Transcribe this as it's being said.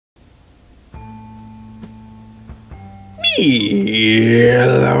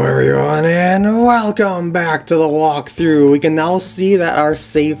Hello everyone and welcome back to the walkthrough. We can now see that our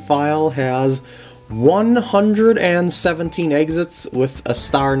save file has 117 exits with a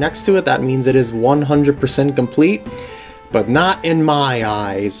star next to it. That means it is 100% complete, but not in my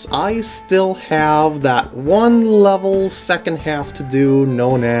eyes. I still have that one level second half to do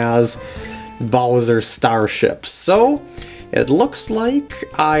known as Bowser's Starship. So it looks like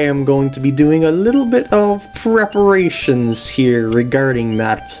I am going to be doing a little bit of preparations here regarding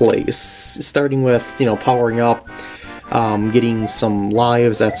that place. Starting with, powering up, getting some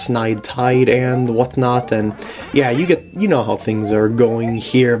lives at Snide Tide and whatnot, and yeah, you know how things are going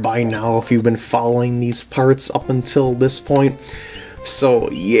here by now if you've been following these parts up until this point.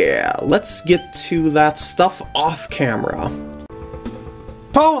 So yeah, let's get to that stuff off camera.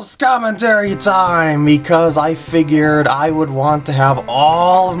 Post-commentary time, because I figured I would want to have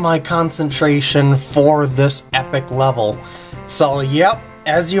all of my concentration for this epic level. So yep,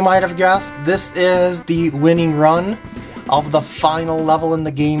 as you might have guessed, this is the winning run of the final level in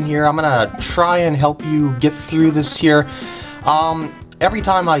the game here. I'm gonna try and help you get through this here. Every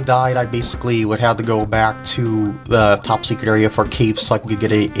time I died, I basically would have to go back to the top secret area for capes so I could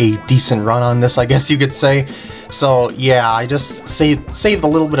get a decent run on this, I guess you could say. So yeah, I just saved a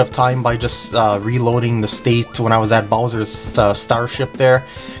little bit of time by just reloading the state when I was at Bowser's Starship there,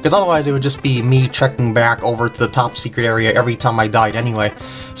 because otherwise it would just be me trekking back over to the top secret area every time I died anyway.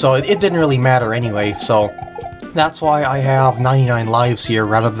 So it didn't really matter anyway, so that's why I have 99 lives here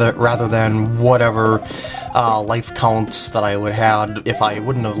rather than whatever life counts that I would have if I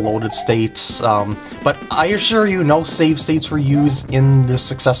wouldn't have loaded states. But I assure you, no save states were used in this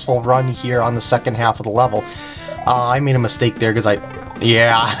successful run here on the second half of the level. I made a mistake there because and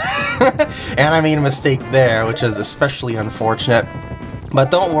I made a mistake there, which is especially unfortunate. But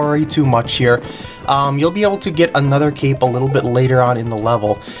don't worry too much here. You'll be able to get another cape a little bit later on in the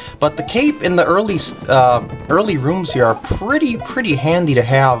level. But the cape in the early rooms here are pretty handy to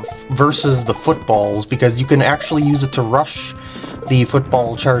have versus the footballs, because you can actually use it to rush the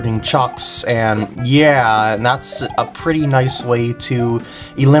football charging chucks, and yeah, and that's a pretty nice way to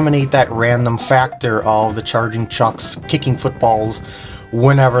eliminate that random factor of the charging chucks kicking footballs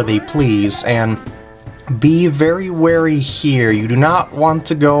whenever they please. And be very wary here. You do not want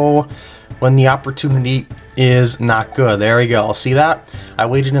to go when the opportunity is not good. There we go. See that? I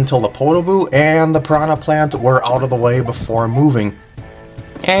waited until the Podoboo and the Piranha Plant were out of the way before moving.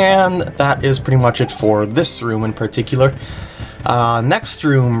 And that is pretty much it for this room in particular. Next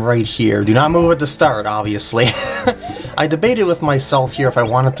room right here. Do not move at the start, obviously. I debated with myself here if I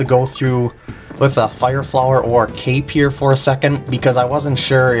wanted to go through with a Fire Flower or Cape here for a second, because I wasn't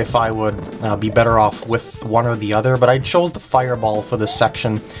sure if I would be better off with one or the other, but I chose the Fireball for this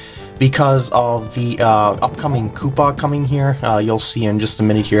section because of the upcoming Koopa coming here. You'll see in just a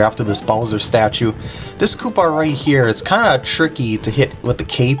minute here after this Bowser statue. This Koopa right here is kind of tricky to hit with the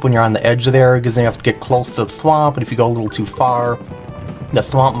cape when you're on the edge there, because then you have to get close to the Thwomp, and if you go a little too far, the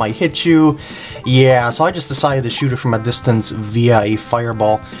Thwomp might hit you. Yeah, so I just decided to shoot it from a distance via a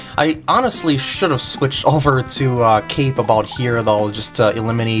Fireball. I honestly should have switched over to Cape about here though, just to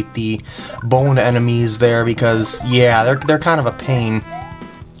eliminate the bone enemies there, because yeah, they're kind of a pain.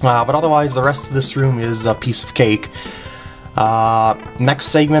 But otherwise, the rest of this room is a piece of cake. Next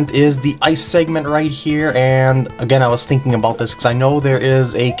segment is the ice segment right here, and again, I was thinking about this because I know there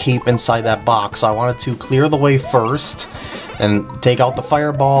is a cape inside that box, so I wanted to clear the way first and take out the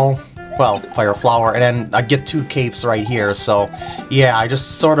Fireball, well, Fire Flower, and then I get two capes right here. So yeah, I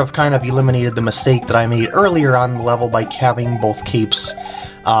just sort of kind of eliminated the mistake that I made earlier on the level by having both capes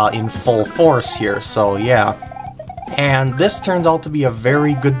in full force here, so yeah. And this turns out to be a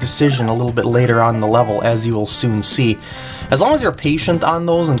very good decision a little bit later on in the level, as you will soon see. As long as you're patient on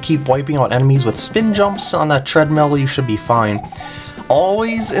those and keep wiping out enemies with spin jumps on that treadmill, you should be fine.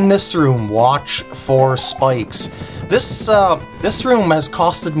 Always in this room, watch for spikes. This room has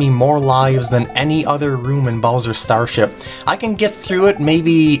costed me more lives than any other room in Bowser's Starship. I can get through it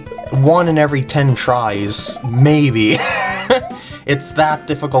maybe 1 in every 10 tries, maybe. It's that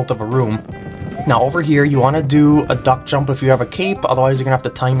difficult of a room. Now over here, you want to do a duck jump if you have a cape, otherwise you're going to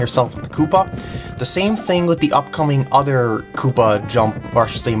have to time yourself with the Koopa. The same thing with the upcoming other Koopa jump, or I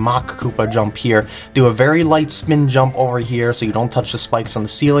should say mock Koopa jump here. Do a very light spin jump over here so you don't touch the spikes on the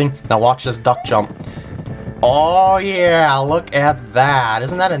ceiling. Now watch this duck jump. Oh yeah, look at that.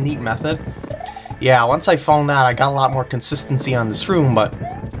 Isn't that a neat method? Yeah, once I found that, I got a lot more consistency on this room, but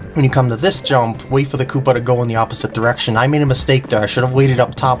when you come to this jump, wait for the Koopa to go in the opposite direction. I made a mistake there. I should have waited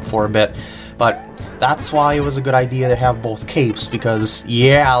up top for a bit. But That's why it was a good idea to have both capes, because,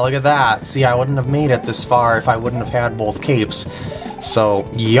 yeah, look at that. See, I wouldn't have made it this far if I wouldn't have had both capes. So,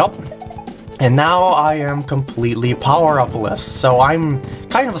 yep. And now I am completely power-up-less, so I'm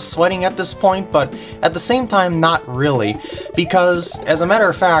kind of sweating at this point, but at the same time, not really. Because, as a matter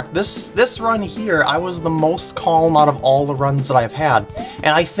of fact, this run here, I was the most calm out of all the runs that I've had.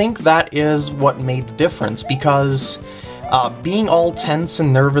 And I think that is what made the difference, because being all tense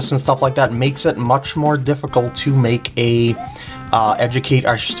and nervous and stuff like that makes it much more difficult to make a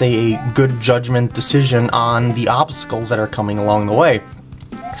good judgment decision on the obstacles that are coming along the way.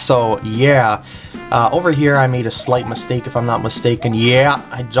 So, yeah, over here I made a slight mistake if I'm not mistaken. Yeah,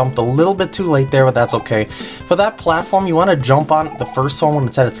 I jumped a little bit too late there, but that's okay. For that platform, you want to jump on the first one when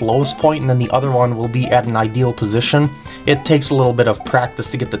it's at its lowest point, and then the other one will be at an ideal position. It takes a little bit of practice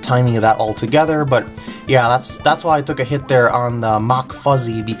to get the timing of that all together, but yeah, that's why I took a hit there on the Mach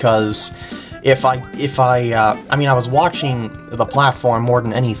Fuzzy, because I mean, I was watching the platform more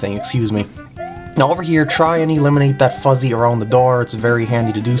than anything, excuse me. Now over here, try and eliminate that fuzzy around the door. It's very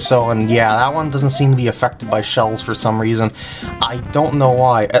handy to do so, and yeah, that one doesn't seem to be affected by shells for some reason. I don't know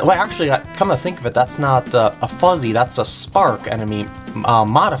why. Well, actually, come to think of it, that's not a fuzzy, that's a spark enemy,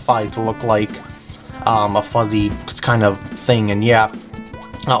 modified to look like a fuzzy kind of thing, and yeah.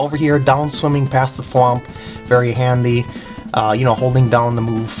 Over here, down swimming past the thwomp, very handy. You know, holding down the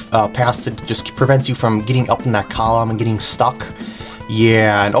move past it just prevents you from getting up in that column and getting stuck.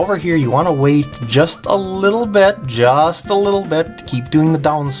 Yeah, and over here you want to wait just a little bit, keep doing the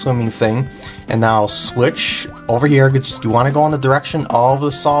down swimming thing, and now switch over here. You want to go in the direction of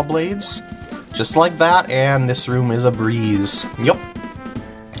the saw blades, just like that, and this room is a breeze. Yep.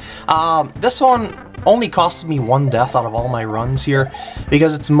 This one only costed me 1 death out of all my runs here,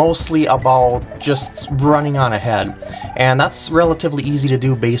 because it's mostly about just running on ahead. And that's relatively easy to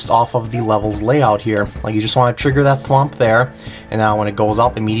do based off of the level's layout here. Like, you just want to trigger that thwomp there, and now when it goes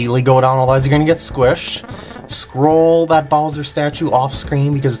up, immediately go down, otherwise you're going to get squished. Scroll that Bowser statue off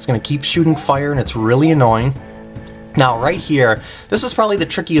screen, because it's going to keep shooting fire, and it's really annoying. Now, right here, this is probably the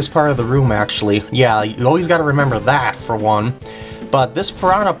trickiest part of the room, actually. Yeah, you always got to remember that, for one. But this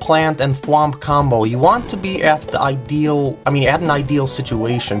Piranha Plant and Thwomp combo, you want to be at the ideal, at an ideal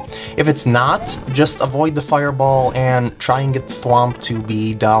situation. If it's not, just avoid the fireball and try and get the Thwomp to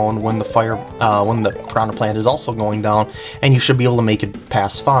be down when the Piranha Plant is also going down, and you should be able to make it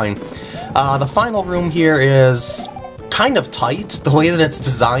pass fine. The final room here is kind of tight, the way that it's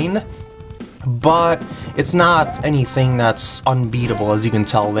designed, but it's not anything that's unbeatable, as you can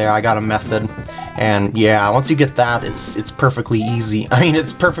tell there. I got a method. And yeah, once you get that, it's perfectly easy.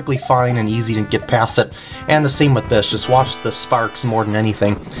 It's perfectly fine and easy to get past it. And the same with this, just watch the sparks more than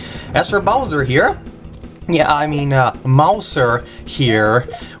anything. As for Bowser here, Mouser here,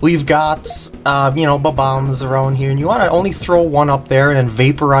 we've got, bombs around here, and you want to only throw one up there and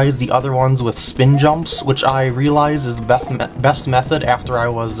vaporize the other ones with spin jumps, which I realize is the best method after I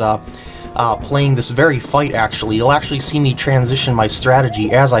was, playing this very fight, actually. You'll actually see me transition my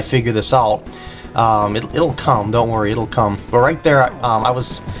strategy as I figure this out. It'll come, don't worry, it'll come. But right there,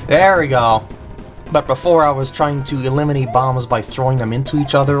 there we go. But before I was trying to eliminate bombs by throwing them into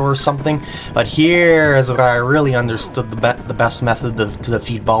each other or something. But here is where I really understood the best method to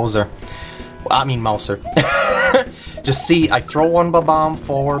defeat Bowser. Mouser. Just see, I throw one bomb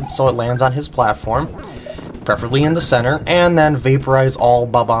forward so it lands on his platform, preferably in the center, and then vaporize all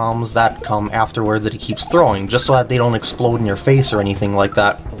bombs that come afterwards that he keeps throwing, just so that they don't explode in your face or anything like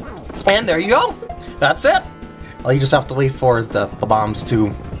that. And there you go! That's it! All you just have to wait for is the bombs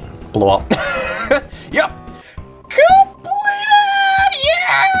to blow up. Yep! Completed!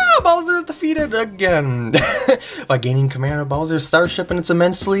 Yeah! Bowser is defeated again! By gaining command of Bowser's Starship and its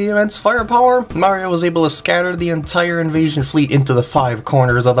immense firepower, Mario was able to scatter the entire invasion fleet into the 5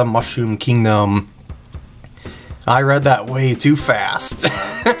 corners of the Mushroom Kingdom. I read that way too fast.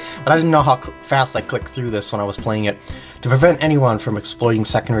 But I didn't know how fast I clicked through this when I was playing it. To prevent anyone from exploiting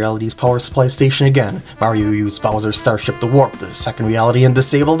Second Reality's power supply station again, Mario used Bowser's Starship to warp the Second Reality and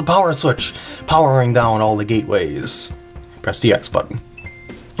disable the power switch, powering down all the gateways. Press the X button.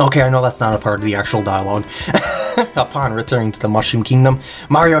 Okay, I know that's not a part of the actual dialogue. Upon returning to the Mushroom Kingdom,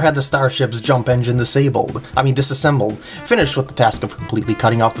 Mario had the Starship's jump engine disassembled. Finished with the task of completely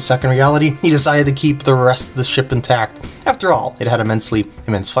cutting off the Second Reality, he decided to keep the rest of the ship intact. After all, it had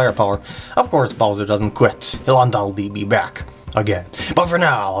immense firepower. Of course, Bowser doesn't quit. He'll undoubtedly be back. Again. But for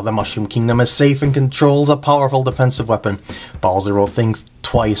now, the Mushroom Kingdom is safe and controls a powerful defensive weapon. Bowser will think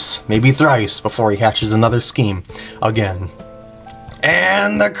twice, maybe thrice, before he hatches another scheme. Again.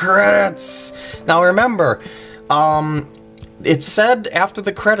 And the credits! Now remember, it said after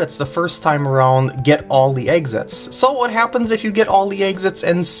the credits the first time around, get all the exits. So what happens if you get all the exits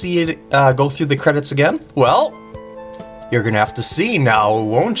and see it go through the credits again? Well, you're gonna have to see now,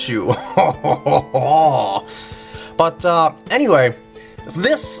 won't you? But anyway,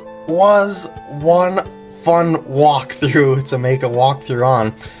 this was one fun walkthrough to make a walkthrough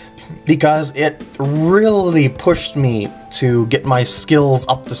on, because it really pushed me to get my skills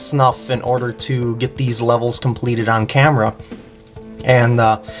up to snuff in order to get these levels completed on camera. And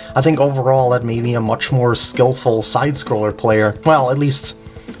I think overall that made me a much more skillful side-scroller player. Well, at least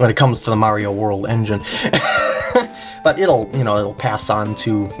when it comes to the Mario World engine. But it'll pass on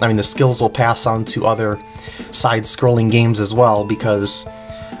to, I mean, the skills will pass on to other side-scrolling games as well, because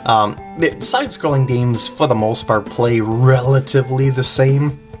the side-scrolling games, for the most part, play relatively the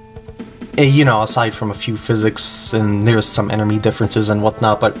same. You know, aside from a few physics, and there's some enemy differences and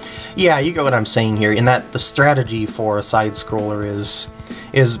whatnot, but yeah, you get what I'm saying here, in that the strategy for a side-scroller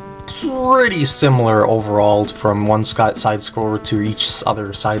is pretty similar overall from one side-scroller to each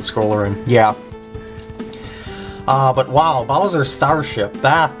other side-scroller, and yeah. But wow, Bowser Starship,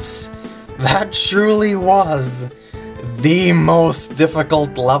 that truly was the most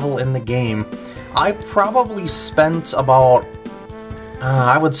difficult level in the game. I probably spent about,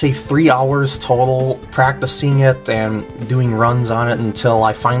 I would say 3 hours total practicing it and doing runs on it until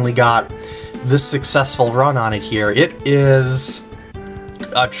I finally got this successful run on it here. It is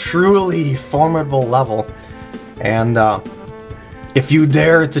a truly formidable level, and if you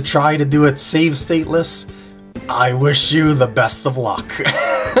dare to try to do it save stateless, I wish you the best of luck.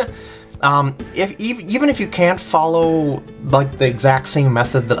 Even if you can't follow like the exact same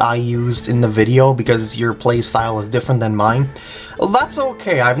method that I used in the video because your playstyle is different than mine, that's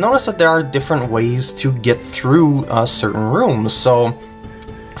okay. I've noticed that there are different ways to get through certain rooms, so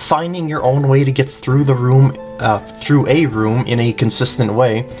finding your own way to get through the room, through a room in a consistent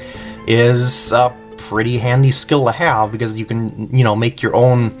way is a pretty handy skill to have, because you can, you know, make your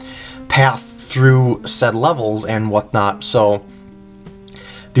own path through said levels and whatnot. So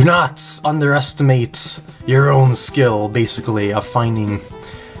do not underestimate your own skill, basically, of finding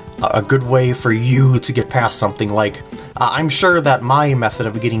a good way for you to get past something. Like, I'm sure that my method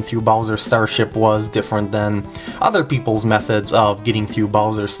of getting through Bowser Starship was different than other people's methods of getting through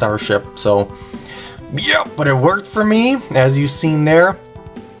Bowser Starship, so yep, but it worked for me, as you've seen there.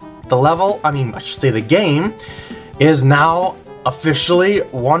 The level, I should say the game, is now officially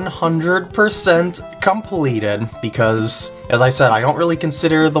 100% completed, because, as I said, I don't really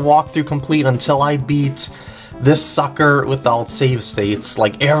consider the walkthrough complete until I beat this sucker without save states.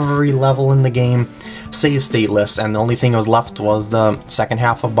 Like, every level in the game, save stateless, and the only thing that was left was the second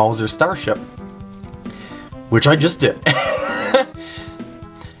half of Bowser Starship, which I just did.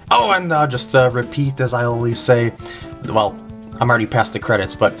 Oh, and just to repeat, as I always say, well, I'm already past the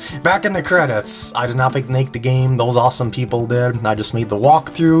credits, but back in the credits, I did not make the game, those awesome people did. I just made the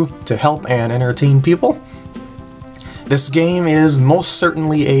walkthrough to help and entertain people. This game is most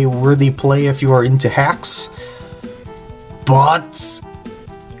certainly a worthy play if you are into hacks, but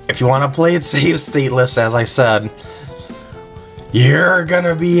if you want to play it save stateless, as I said, you're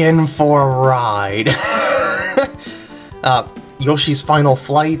gonna be in for a ride. Yoshi's Final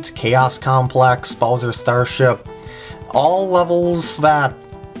Flight, Chaos Complex, Bowser Starship, all levels that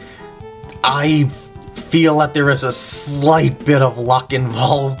I feel that there is a slight bit of luck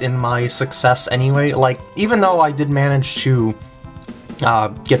involved in my success anyway. Like, even though I did manage to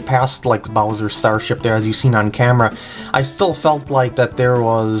get past, like, Bowser Starship there, as you've seen on camera, I still felt like that there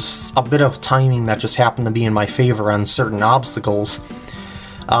was a bit of timing that just happened to be in my favor on certain obstacles.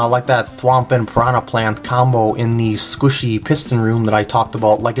 Like that Thwomp and Piranha Plant combo in the squishy piston room that I talked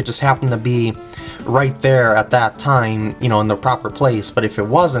about. Like, it just happened to be right there at that time, you know, in the proper place. But if it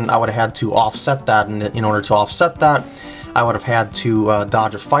wasn't, I would have had to offset that, and in order to offset that, I would have had to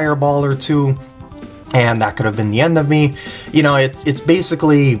dodge a fireball or two, and that could have been the end of me. You know, it's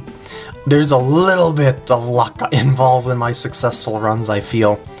basically, there's a little bit of luck involved in my successful runs, I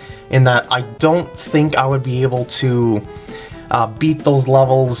feel, in that I don't think I would be able to beat those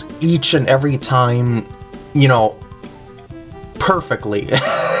levels each and every time, you know, perfectly.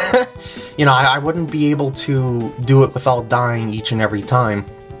 You know, I wouldn't be able to do it without dying each and every time.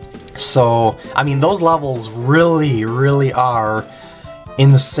 So, I mean, those levels really, really are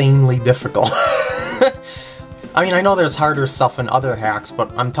insanely difficult. I mean, I know there's harder stuff in other hacks, but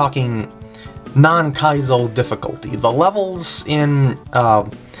I'm talking non-Kaizo difficulty. The levels in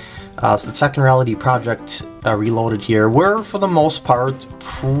the Second Reality Project Reloaded here were, for the most part,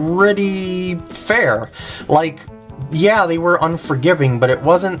 pretty fair. Like, yeah, they were unforgiving, but it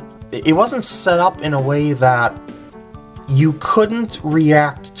wasn't set up in a way that you couldn't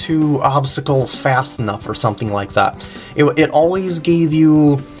react to obstacles fast enough or something like that. It always gave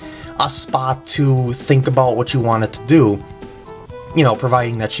you a spot to think about what you wanted to do. You know,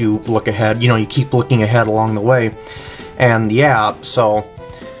 providing that you look ahead, you know, you keep looking ahead along the way. And yeah, so...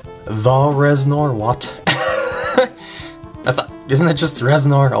 The Reznor, what? I thought, isn't it just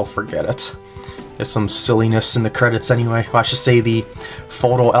Reznor? Oh, forget it. There's some silliness in the credits anyway. Well, I should say the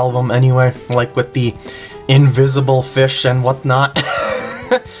photo album anyway, like with the invisible fish and whatnot.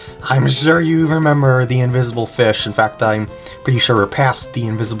 I'm sure you remember the invisible fish. In fact, I'm pretty sure we're past the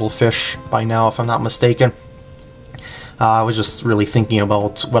invisible fish by now, if I'm not mistaken. I was just really thinking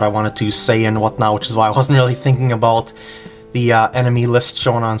about what I wanted to say and whatnot, which is why I wasn't really thinking about the enemy list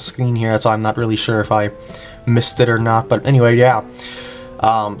shown on screen here, so I'm not really sure if I missed it or not. But anyway, yeah.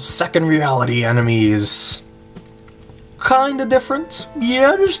 Second reality enemies. Kinda different.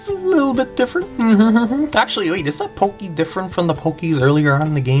 Yeah, just a little bit different. Actually, wait, is that Pokey different from the Pokies earlier on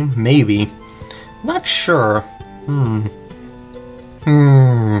in the game? Maybe. Not sure.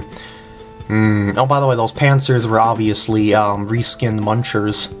 Oh, by the way, those Panzers were obviously reskinned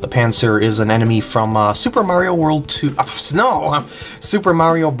Munchers. The Panzer is an enemy from Super Mario World 2. No! Super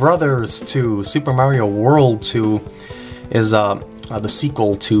Mario Brothers 2. Super Mario World 2 is the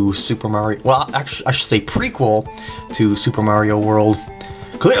sequel to Super Mario... Well, actually, I should say prequel to Super Mario World.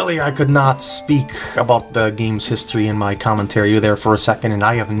 Clearly, I could not speak about the game's history in my commentary there for a second, and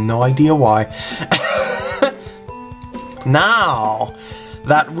I have no idea why. Now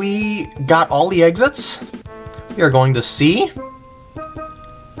that we got all the exits, we are going to see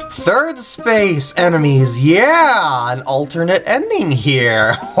third space enemies. Yeah, an alternate ending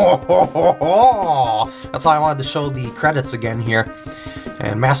here. That's why I wanted to show the credits again here.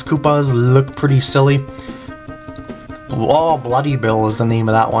 And Mass Koopas look pretty silly. Oh, Bloody Bill is the name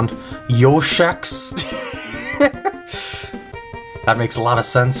of that one. Yoshex. That makes a lot of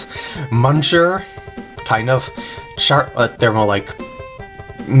sense. Muncher, kind of. They're more like,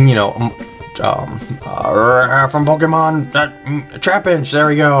 you know, from Pokemon, Trapinch, there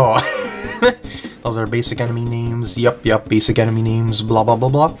we go. Those are basic enemy names. Yep, basic enemy names. Blah, blah, blah,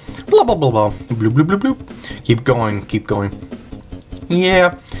 blah. Blah, blah, blah, blah. Bloop, bloop, bloop, bloop. Keep going.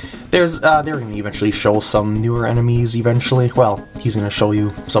 Yeah, they're gonna eventually show some newer enemies eventually. Well, he's gonna show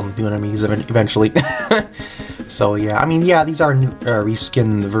you some new enemies eventually. So yeah, I mean, yeah, these are new,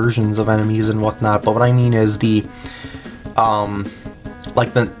 reskinned versions of enemies and whatnot, but what I mean is the,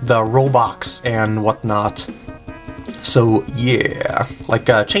 like the Roblox and whatnot. So yeah, like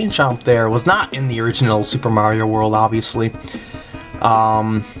Chain Chomp there was not in the original Super Mario World, obviously.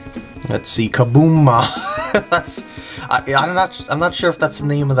 Let's see, Kaboom. I'm not sure if that's the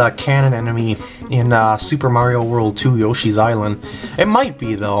name of the canon enemy in Super Mario World 2 Yoshi's Island. It might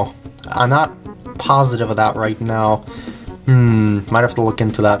be though. I'm not positive of that right now. Might have to look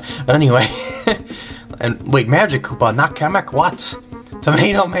into that. But anyway, and wait, Magic Koopa, not Kamek, what?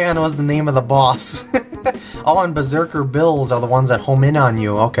 Tomato Man was the name of the boss. Oh, and Berserker Bills are the ones that home in on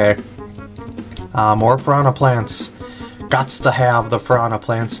you, okay. More Piranha Plants. Gots to have the Piranha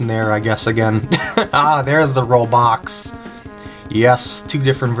Plants in there, I guess, again. Ah, there's the Roblox. Yes, two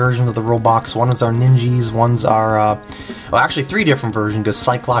different versions of the Roblox. One is our Ninjas, one's our, well, actually three different versions, because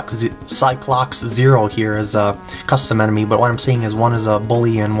Cyclox Zero here is a custom enemy, but what I'm saying is one is a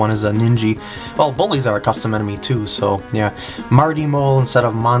Bully and one is a Ninja. Well, Bullies are a custom enemy too, so, yeah. Marty Mole instead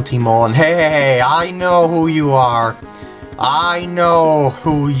of Monty Mole, and hey, I know who you are! I know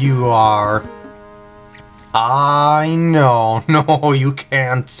who you are! I know. No, you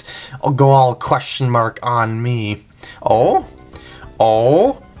can't go all question mark on me. Oh?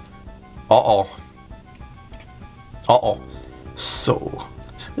 Oh? Uh-oh. Uh-oh. So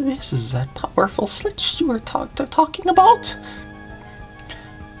this is that powerful switch you were talking about?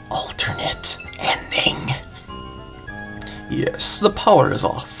 Alternate ending. Yes, the power is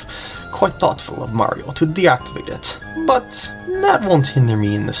off. Quite thoughtful of Mario to deactivate it, but that won't hinder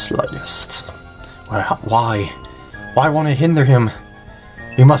me in the slightest. Why? Why won't it hinder him?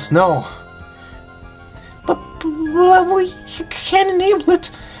 You must know. But we can't enable it.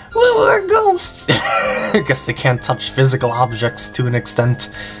 We're ghosts. I guess they can't touch physical objects to an extent.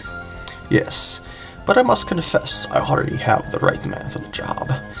 Yes, but I must confess I already have the right man for the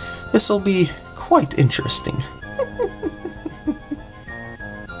job. This'll be quite interesting.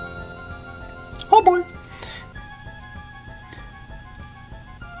 Oh boy.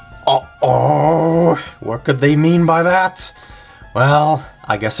 Uh-oh, what could they mean by that? Well,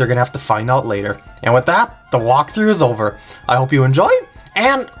 I guess they're gonna have to find out later. And with that, the walkthrough is over. I hope you enjoyed,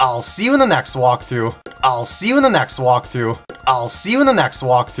 And I'll see you in the next walkthrough. I'll see you in the next walkthrough. I'll see you in the next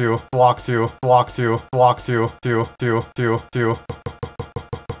walkthrough. Through.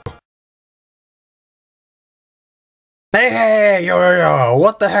 Hey, yo,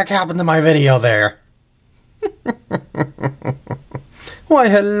 what the heck happened to my video there? Why,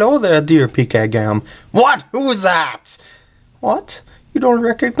 hello there, dear PkGam. What? Who's that? What? You don't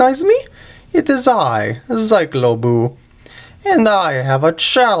recognize me? It is I, Zykloboo. And I have a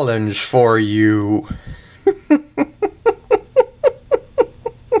challenge for you.